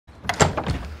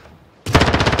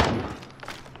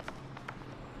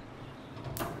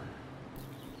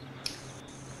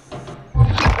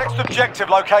objective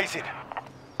located.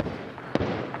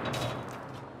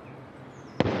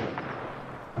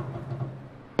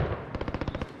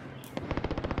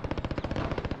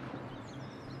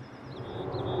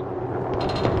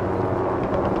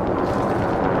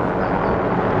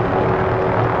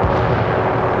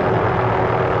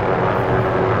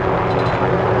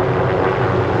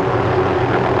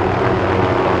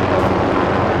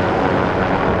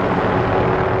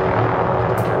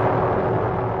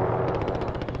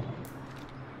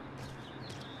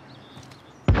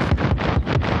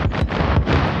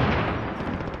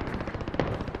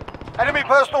 Enemy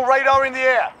personal radar in the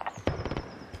air.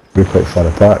 We're quite far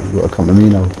apart, you've got to come to me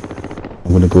now. I'm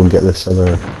going to go and get this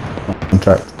other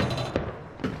contract.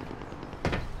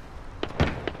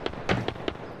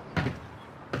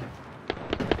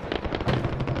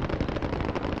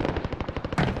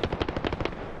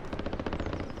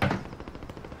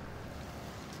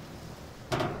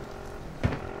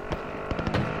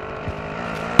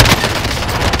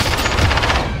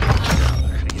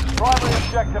 Primary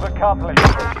objective accomplished.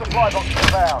 Supply box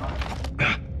inbound.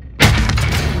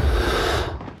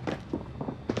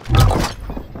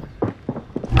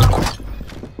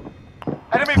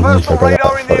 Enemy personal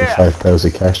radar in the air.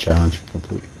 45,000 cash challenge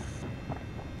complete.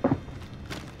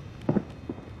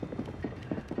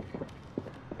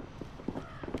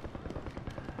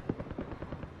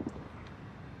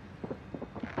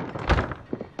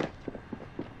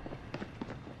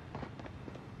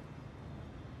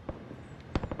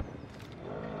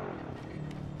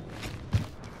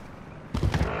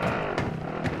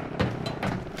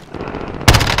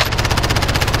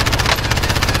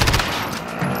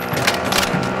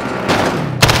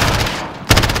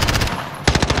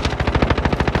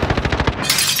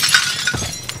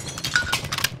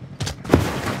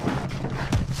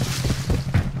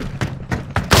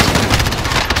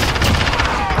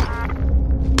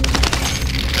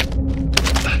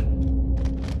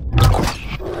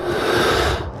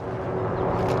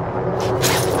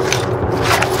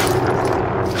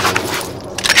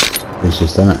 He's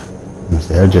just done it. Must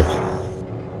have heard you.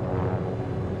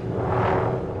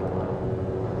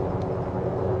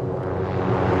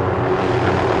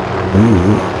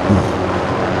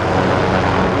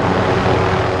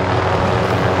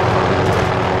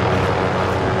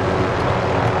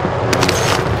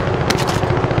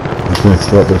 I'm just going to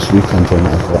throw up this recon thing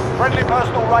that I've got. Friendly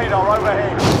personal radar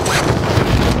overhead.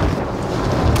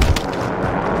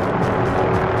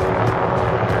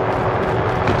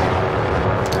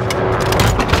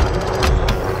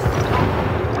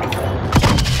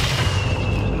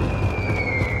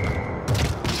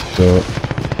 So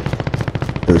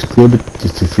it was clear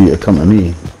just 2 feet to come to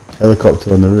me.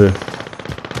 Helicopter on the roof.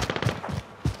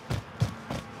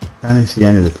 Can't see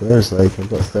any of the players, like I've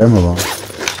got thermal on.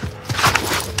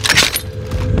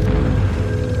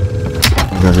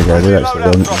 There's a guy there actually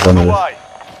on the roof.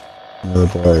 Another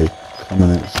boy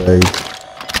coming outside.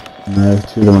 No,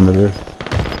 2 of them on the roof.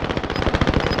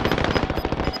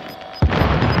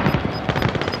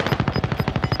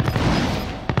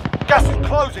 Gas is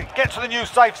closing. Get to the new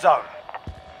safe zone.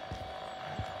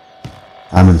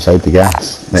 I'm inside the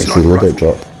gas, next to the loadout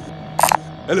drop.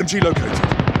 LMG located.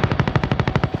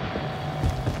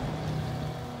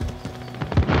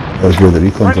 That was where the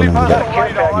recon's on and we get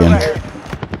again.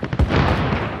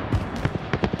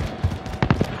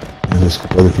 There's a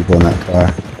couple other people in that car.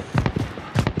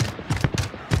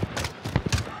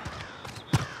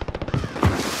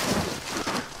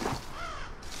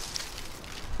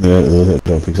 They're at the loadout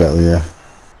drop exactly there.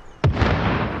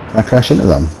 Can I crash into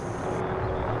them?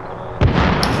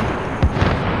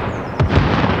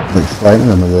 Like fly into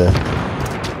them with the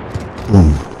boom,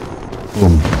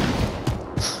 boom.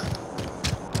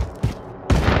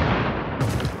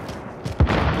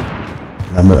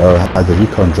 And I had the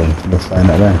recon drone and they're flying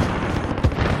it around.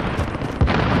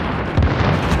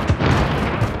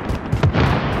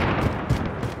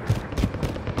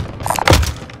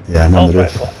 Yeah, I'm on the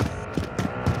roof.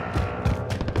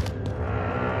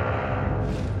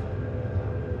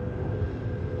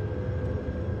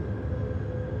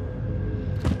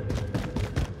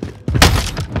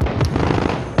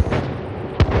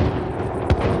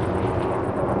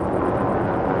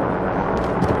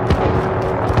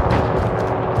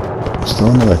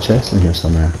 Still another chest in here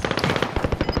somewhere.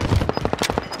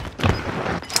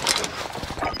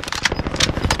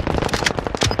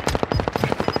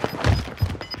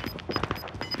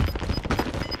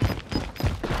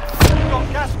 Got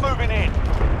gas moving in.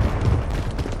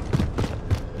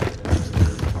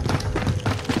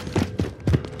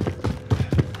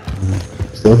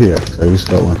 Still here, so I just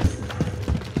got one.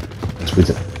 Let's put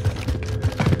it.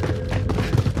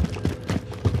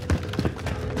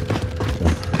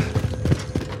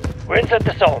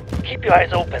 entered the zone. Keep your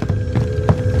eyes open.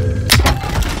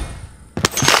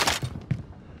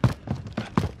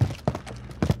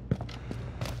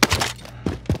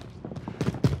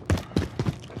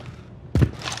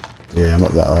 Yeah, I'm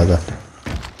up that ladder.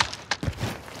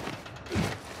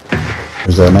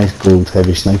 There's a nice gold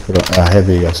heavy sniper,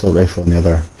 heavy assault rifle on the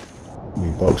other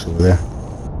wee box over there.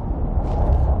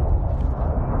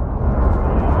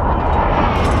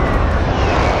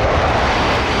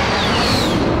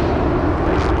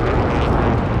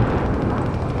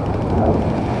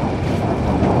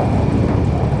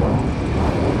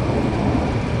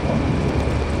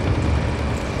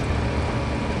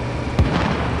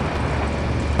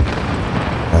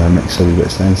 Mix a wee bit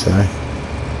of sense, aye.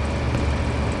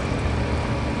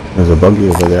 There's a buggy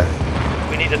over there.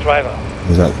 We need a driver.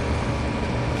 Is that?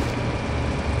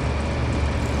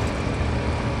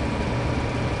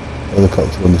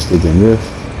 Helicopter on the stadium roof.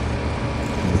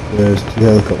 There's two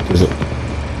helicopters.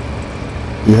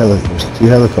 There's two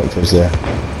helicopters there.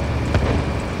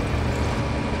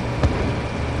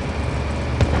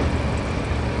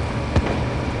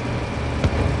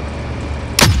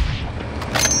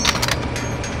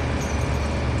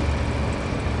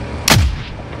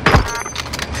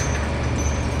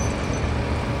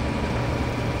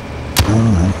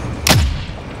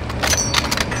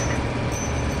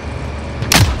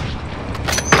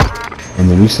 In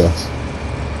the recess.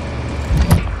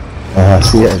 Oh, I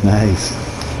see it, nice.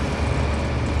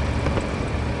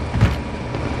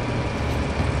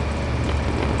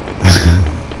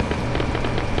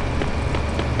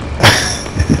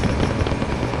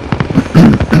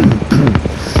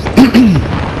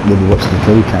 They'll be watching the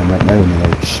kill cam right now and they're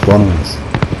like spawning us.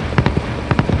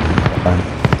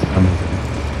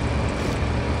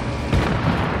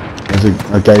 There's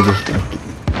a guy just...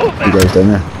 You guys down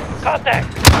there. Contact!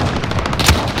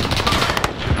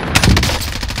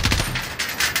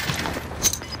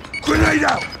 Grenade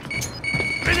out!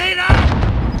 Grenade out!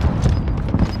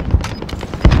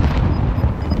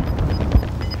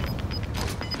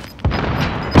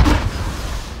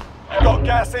 You've got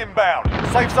gas inbound.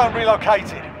 Safe zone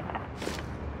relocated.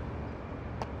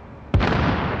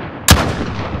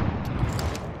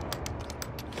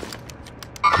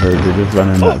 They're just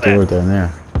running that door down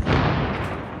there.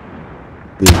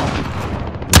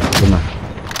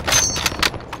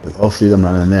 All three of them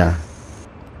running there.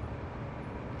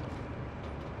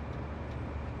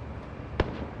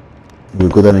 We'll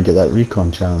go down and get that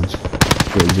recon challenge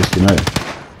that we just came out.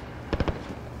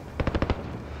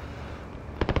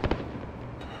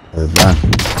 The van.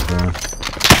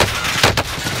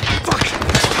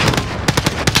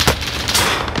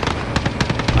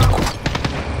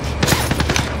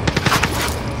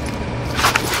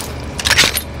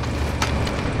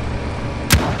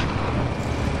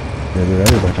 Yeah, they're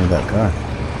right behind that car.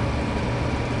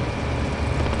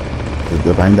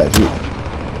 They're behind that Jeep.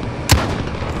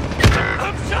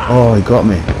 Oh, he got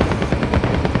me.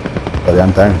 But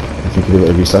I'm down. I think he did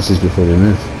a resuscitation before we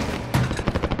move.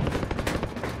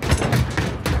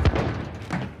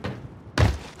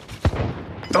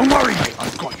 Don't worry, mate.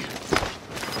 I've got you.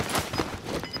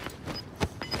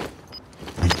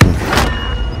 Thank you.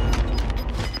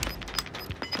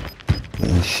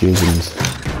 Getting shields in his...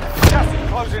 Gas is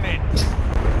closing in.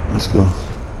 Let's go.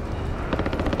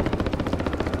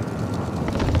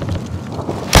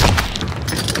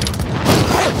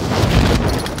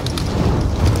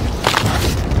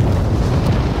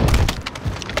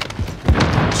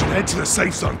 Should head to the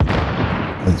safe zone.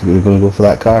 We're going to go for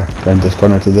that car. Round this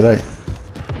corner to the right.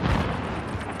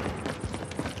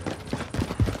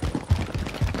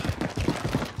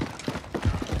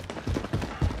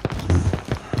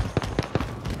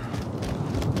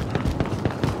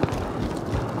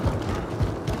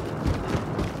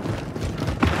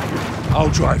 I'll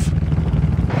drive.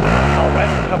 I'll ride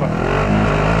for cover.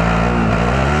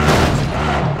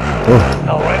 Oh,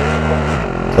 I'll ride for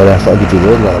cover. sorry, I thought I could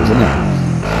reload while I was in there.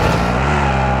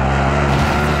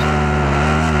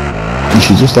 You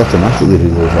should just automatically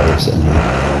reload while you're sitting here.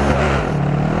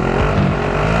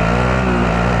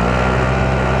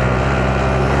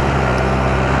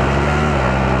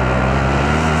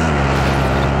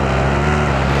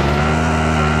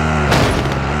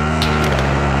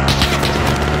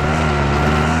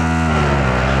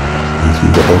 You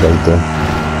got all right there.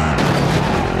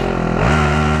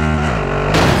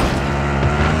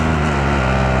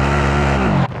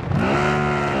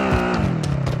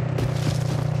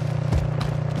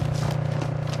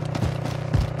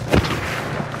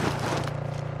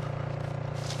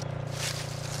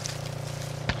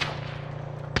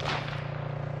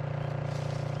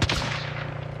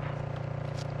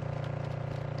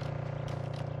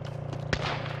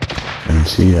 even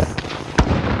see it.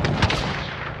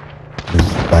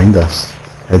 He's behind us,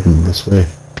 heading this way.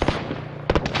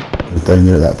 He's down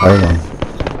there at that pylon.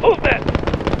 Who's that?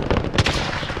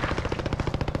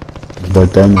 There's a boy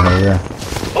down there, yeah.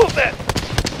 Who's that?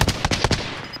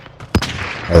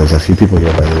 Oh, there's a few people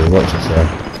here by the way, watch yourself.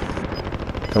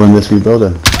 Come in this wee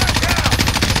building.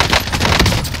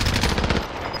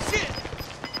 Shit!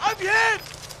 I'm behind!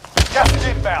 Gas is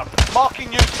inbound. Marking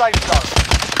new safe zone.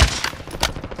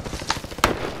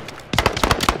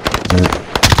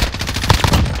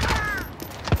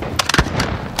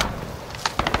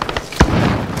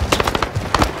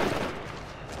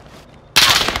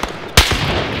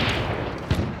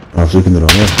 I was looking the wrong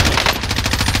way.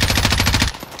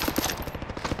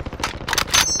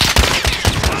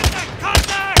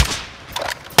 Contact!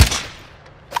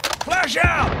 Flash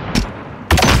out!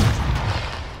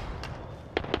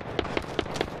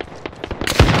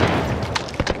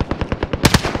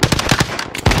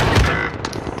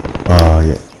 Oh,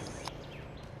 yeah.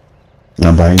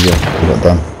 I'm behind you. I got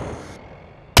done.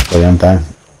 Sorry, I'm down.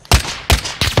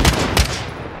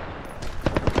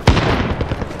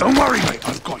 Don't worry, mate,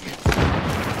 I've got you.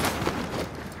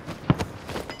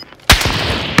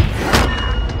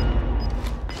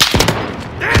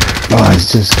 Oh,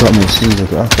 he's just got me as soon as I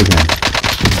got up again.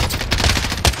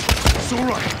 It's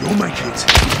alright, you'll make it.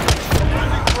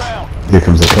 Losing ground. Here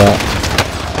comes the trap.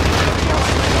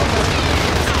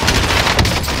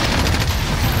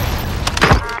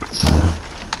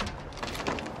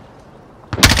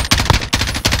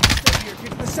 Get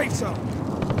to the safe zone.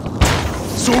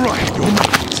 It's alright, you'll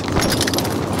make it.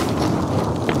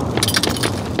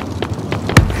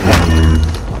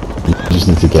 I just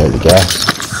need to get out the gas.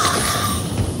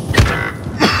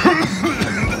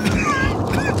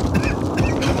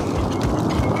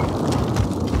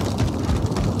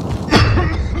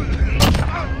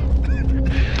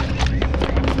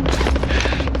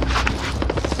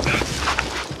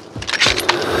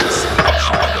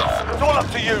 It's all up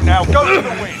to you now. Go for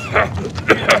the win.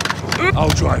 I'll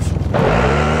drive.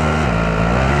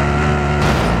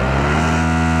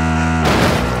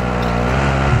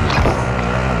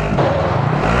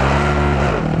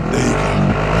 There you go.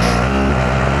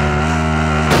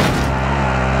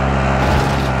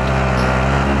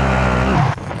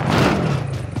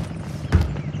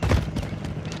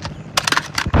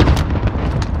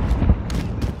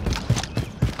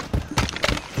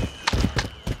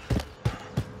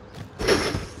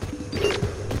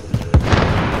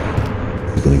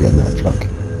 I'm gonna get in that truck.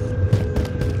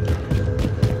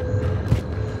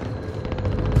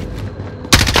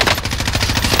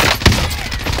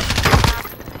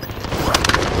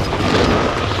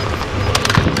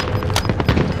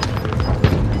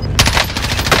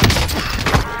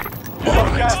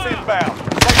 Gas inbound.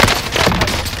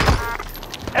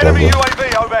 Enemy UAV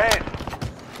overhead.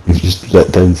 You've just let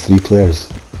down 3 players.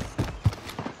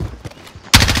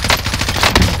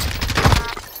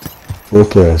 4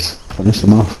 players. Finish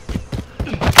them off.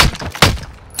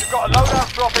 You've got a loadout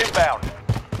drop inbound.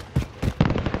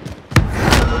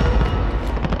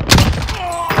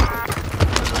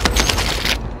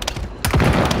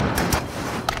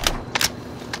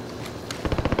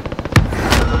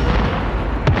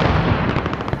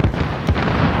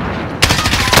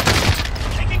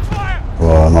 Taking fire!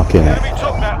 Oh, I'm lucky in it. Enemy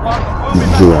took that one.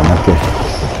 Moving Zero, I'm lucky.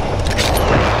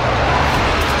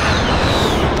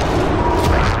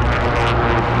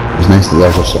 It's nice that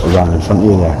they're just sort of ran in front of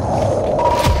you there.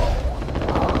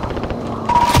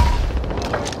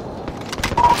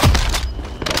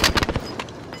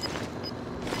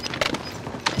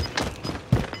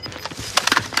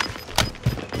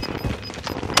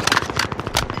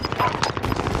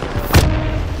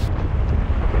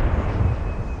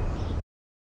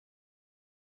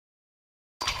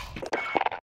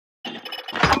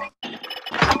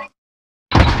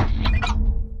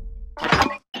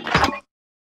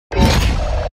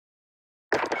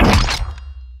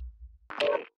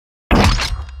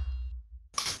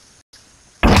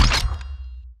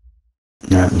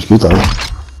 Yeah, it was good though.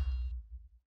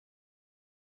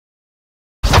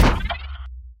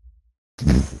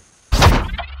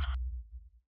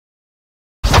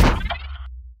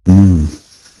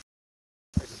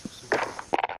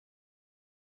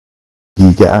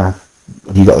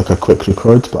 Have you got like a quick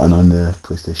record button on the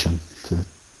PlayStation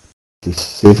to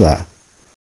save that?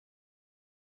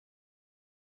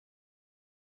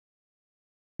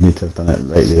 You need to have done it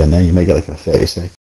right there and then. You might get like a 30 second.